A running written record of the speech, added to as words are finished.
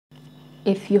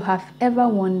If you have ever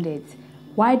wondered,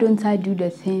 why don't I do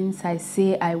the things I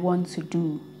say I want to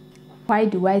do? Why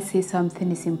do I say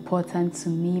something is important to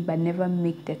me but never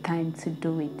make the time to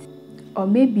do it? Or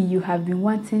maybe you have been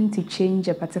wanting to change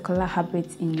a particular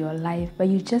habit in your life but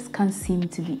you just can't seem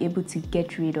to be able to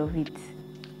get rid of it.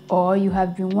 Or you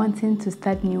have been wanting to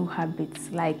start new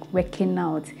habits like working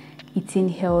out, eating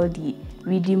healthy,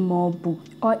 reading more books,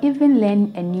 or even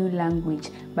learn a new language,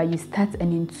 but you start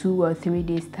and in 2 or 3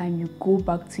 days time you go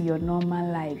back to your normal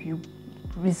life, you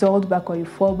result back or you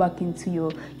fall back into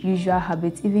your usual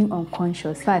habits, even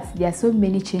unconscious. In fact, there are so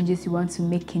many changes you want to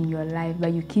make in your life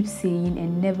but you keep saying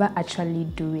and never actually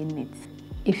doing it.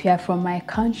 If you are from my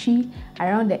country,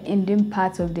 around the ending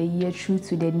part of the year through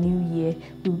to the new year,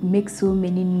 we make so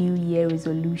many new year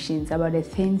resolutions about the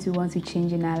things we want to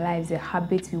change in our lives, the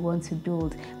habits we want to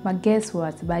build. But guess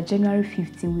what? By January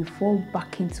 15, we fall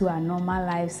back into our normal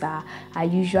lives, our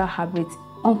usual habits,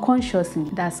 unconsciously.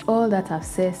 Does all that I've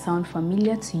said sound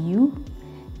familiar to you?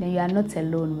 Then you are not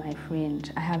alone, my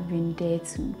friend. I have been there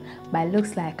too. But it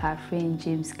looks like our friend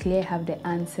James Clear have the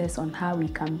answers on how we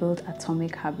can build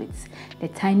atomic habits, the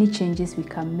tiny changes we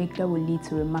can make that will lead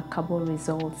to remarkable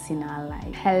results in our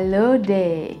life. Hello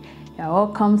there. You're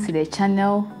welcome to the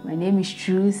channel. My name is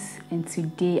Truus, and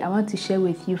today I want to share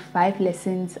with you 5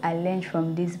 lessons I learned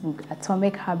from this book,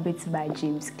 Atomic Habits by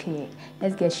James Clear.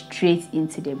 Let's get straight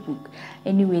into the book.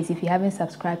 Anyways, if you haven't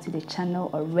subscribed to the channel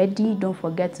already, don't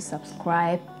forget to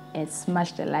subscribe and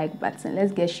smash the like button.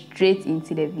 Let's get straight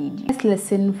into the video. This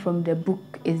lesson from the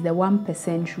book is the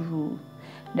 1% rule.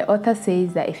 The author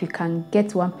says that if you can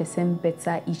get 1%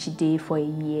 better each day for a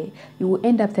year, you will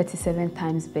end up 37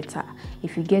 times better.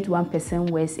 If you get 1%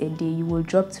 worse a day, you will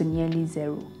drop to nearly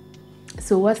 0.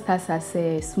 So what starts as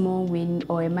a small win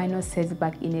or a minor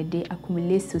setback in a day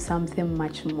accumulates to something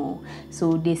much more.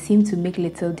 So they seem to make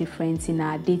little difference in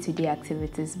our day-to-day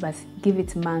activities, but give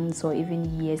it months or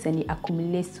even years and it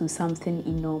accumulates to something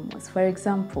enormous. For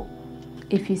example,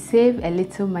 if you save a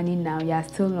little money now, you are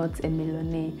still not a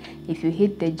millionaire. If you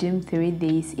hit the gym 3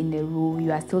 days in a row,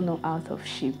 you are still not out of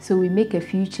shape. So we make a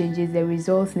few changes, the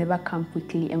results never come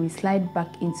quickly, and we slide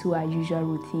back into our usual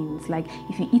routines. Like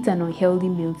if you eat an unhealthy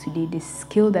meal today, the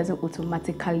scale doesn't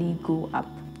automatically go up.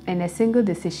 And a single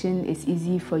decision is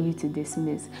easy for you to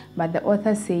dismiss. But the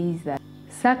author says that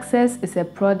success is a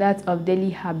product of daily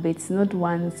habits, not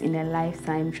once in a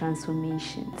lifetime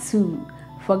transformation. 2.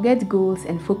 Forget goals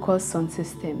and focus on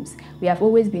systems. We have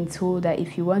always been told that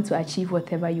if you want to achieve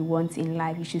whatever you want in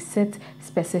life, you should set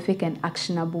specific and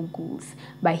actionable goals.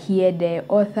 But here, the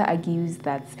author argues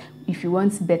that if you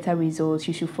want better results,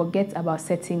 you should forget about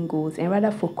setting goals and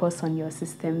rather focus on your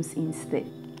systems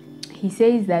instead. He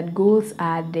says that goals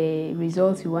are the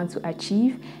results we want to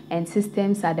achieve and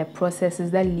systems are the processes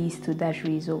that leads to that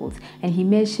result. And he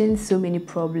mentions so many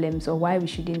problems or why we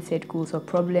shouldn't set goals or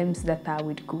problems that are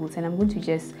with goals. And I'm going to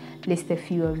just list a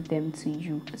few of them to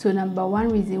you. So number 1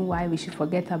 reason why we should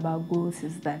forget about goals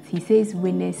is that he says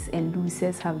winners and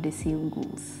losers have the same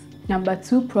goals. Number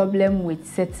 2 problem with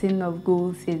setting of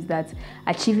goals is that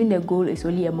achieving a goal is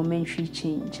only a momentary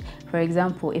change. For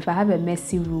example, if I have a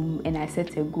messy room and I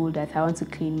set a goal that I want to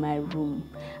clean my room,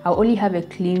 I'll only have a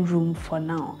clean room for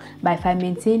now. But if I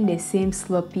maintain the same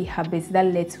sloppy habits that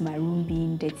led to my room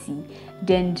being dirty,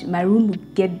 then my room will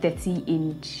get dirty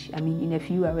in a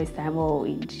few hours time, or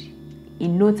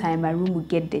in no time my room will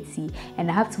get dirty, and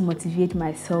I have to motivate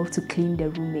myself to clean the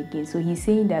room again. So he's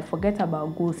saying that forget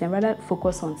about goals and rather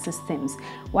focus on systems.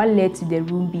 What led to the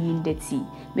room being dirty?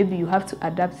 Maybe you have to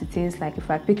adapt to things like if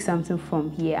I pick something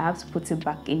from here, I have to put it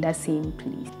back in that same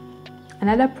place.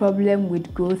 Another problem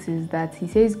with goals is that he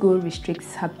says goal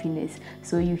restricts happiness.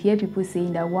 So you hear people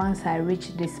saying that once I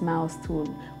reach this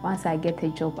milestone, once I get a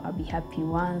job, I'll be happy.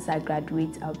 Once I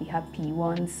graduate, I'll be happy.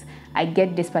 Once I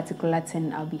get this particular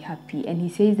thing, I'll be happy. And he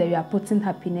says that you are putting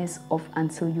happiness off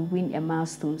until you win a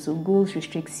milestone. So goals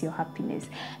restricts your happiness.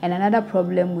 And another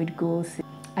problem with goals is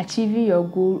achieving your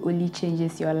goal only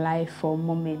changes your life for a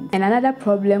moment. And another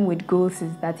problem with goals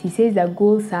is that he says that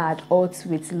goals are at odds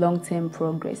with long-term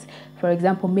progress. For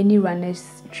example, many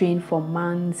runners train for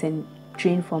months and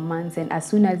as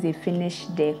soon as they finish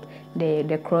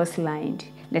the cross line,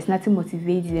 there's nothing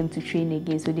motivates them to train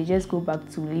again, so they just go back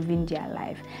to living their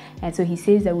life. And so he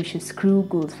says that we should screw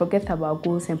goals, forget about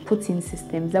goals and put in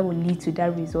systems that will lead to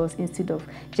that result instead of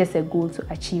just a goal to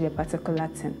achieve a particular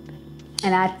thing.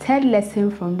 And our 3rd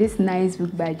lesson from this nice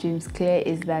book by James Clear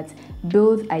is that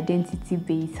build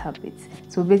identity-based habits.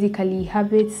 So basically,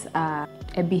 habits are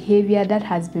a behavior that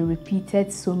has been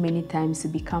repeated so many times to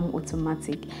become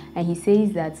automatic. And he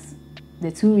says that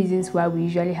The two reasons why we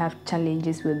usually have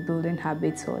challenges with building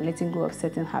habits or letting go of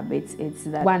certain habits is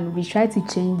that, one, we try to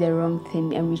change the wrong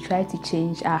thing and we try to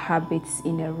change our habits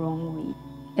in a wrong way.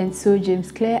 And so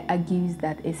James Clear argues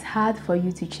that it's hard for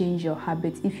you to change your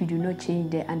habits if you do not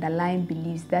change the underlying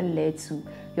beliefs that led to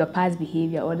your past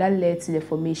behavior or that led to the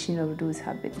formation of those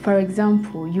habits. For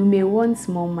example, you may want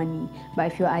more money,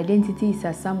 but if your identity is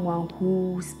as someone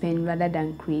who spends rather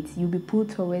than creates, you'll be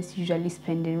pulled towards usually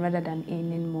spending rather than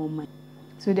earning more money.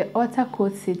 So the author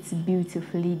quotes it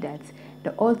beautifully that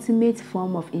the ultimate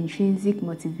form of intrinsic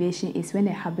motivation is when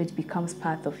a habit becomes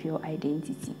part of your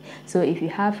identity. So if you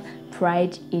have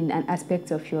pride in an aspect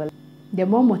of your life, the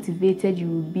more motivated you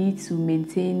will be to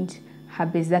maintain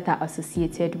habits that are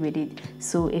associated with it.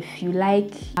 So if you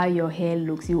like how your hair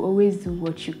looks, you always do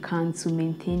what you can to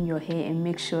maintain your hair and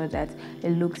make sure that it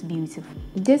looks beautiful.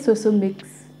 This also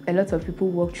makes a lot of people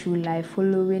walk through life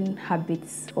following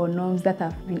habits or norms that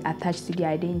have been attached to their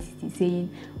identity, saying,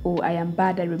 oh, I am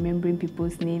bad at remembering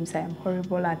people's names, I am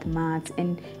horrible at maths,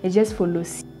 and it just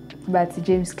follows. But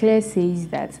James Clear says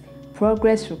that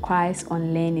progress requires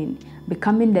unlearning.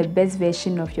 Becoming the best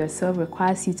version of yourself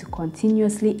requires you to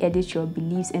continuously edit your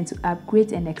beliefs and to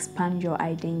upgrade and expand your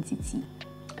identity.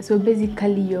 So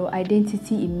basically, your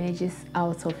identity emerges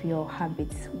out of your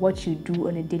habits, what you do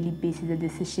on a daily basis, the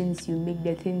decisions you make,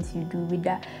 the things you do,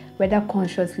 whether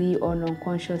consciously or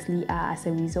unconsciously, are as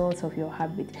a result of your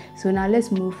habit. So now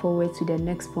let's move forward to the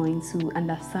next point to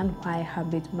understand why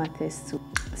habit matters too.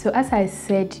 So as I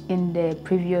said in the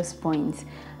previous point,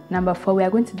 number 4, we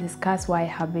are going to discuss why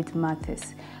habit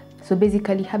matters. So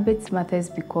basically, habits matters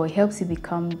because it helps you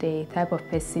become the type of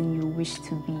person you wish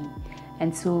to be.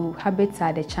 And so habits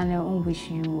are the channel on which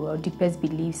your deepest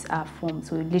beliefs are formed.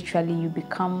 So literally, you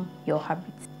become your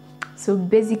habits. So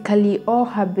basically, all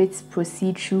habits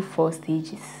proceed through 4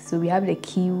 stages. So we have the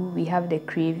cue, we have the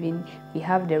craving, we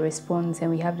have the response, and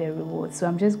we have the reward. So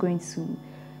I'm just going to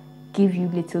give you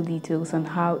little details on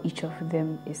how each of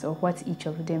them is or what each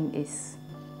of them is.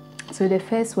 So the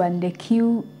first one, the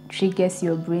cue, triggers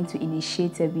your brain to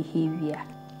initiate a behavior.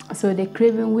 So the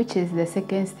craving, which is the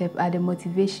second step, are the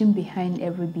motivation behind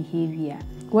every behavior.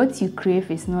 What you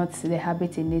crave is not the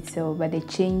habit in itself, but the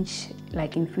change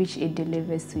in which it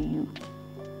delivers to you.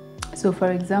 So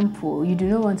for example, you do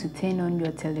not want to turn on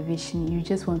your television, you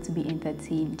just want to be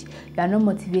entertained. You are not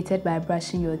motivated by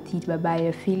brushing your teeth, but by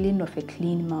a feeling of a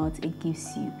clean mouth it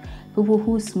gives you. People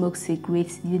who smoke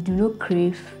cigarettes, they do not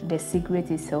crave the cigarette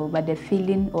itself, but the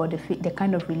feeling or the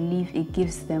kind of relief it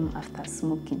gives them after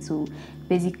smoking. So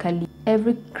basically,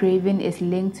 every craving is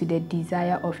linked to the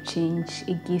desire of change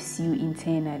it gives you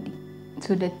internally.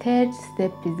 So the third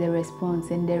step is the response,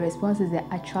 and the response is the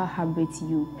actual habit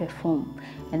you perform.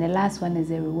 And the last one is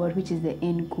the reward, which is the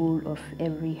end goal of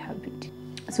every habit.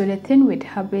 So the thing with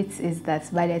habits is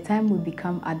that by the time we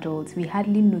become adults, we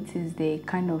hardly notice the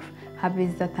kind of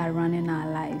habits that are running our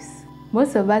lives.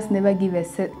 Most of us never give a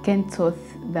second thought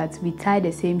that we tie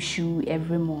the same shoe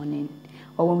every morning,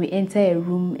 or when we enter a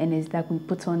room and it's dark, we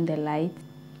put on the light.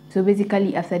 So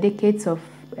basically, after decades of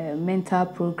mental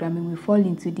programming, we fall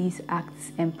into these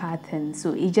acts and patterns.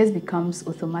 So it just becomes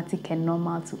automatic and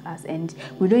normal to us, and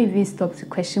we don't even stop to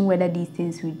question whether these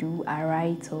things we do are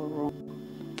right or wrong.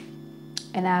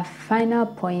 And our final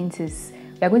point is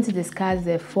we are going to discuss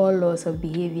the 4 laws of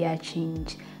behavior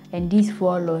change. And these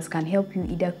 4 laws can help you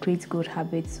either create good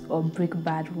habits or break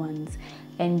bad ones.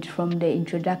 And from the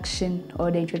introduction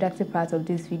or the introductory part of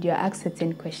this video, I asked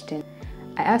certain questions.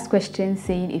 I asked questions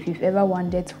saying if you've ever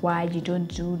wondered why you don't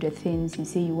do the things you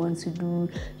say you want to do,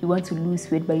 you want to lose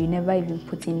weight, but you never even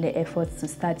put in the efforts to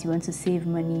start, you want to save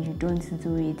money, you don't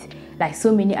do it, like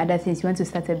so many other things, you want to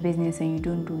start a business and you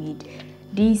don't do it.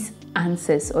 These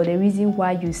answers or the reason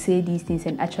why you say these things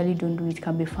and actually don't do it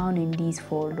can be found in these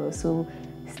 4 laws. So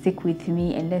stick with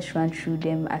me and let's run through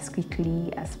them as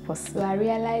quickly as possible. So I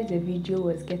realized the video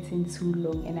was getting too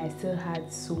long and I still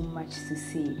had so much to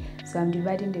say. So I'm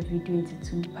dividing the video into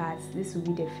 2 parts. This will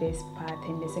be the first part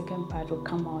and the second part will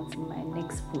come out in my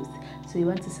next post. So you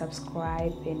want to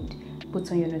subscribe and put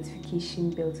on your notification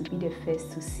bell to be the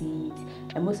first to see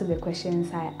it. And most of the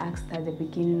questions I asked at the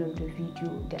beginning of the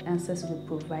video, the answers will be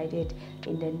provided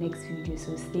in the next video.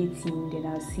 So stay tuned and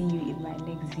I'll see you in my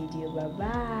next video. Bye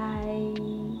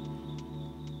bye.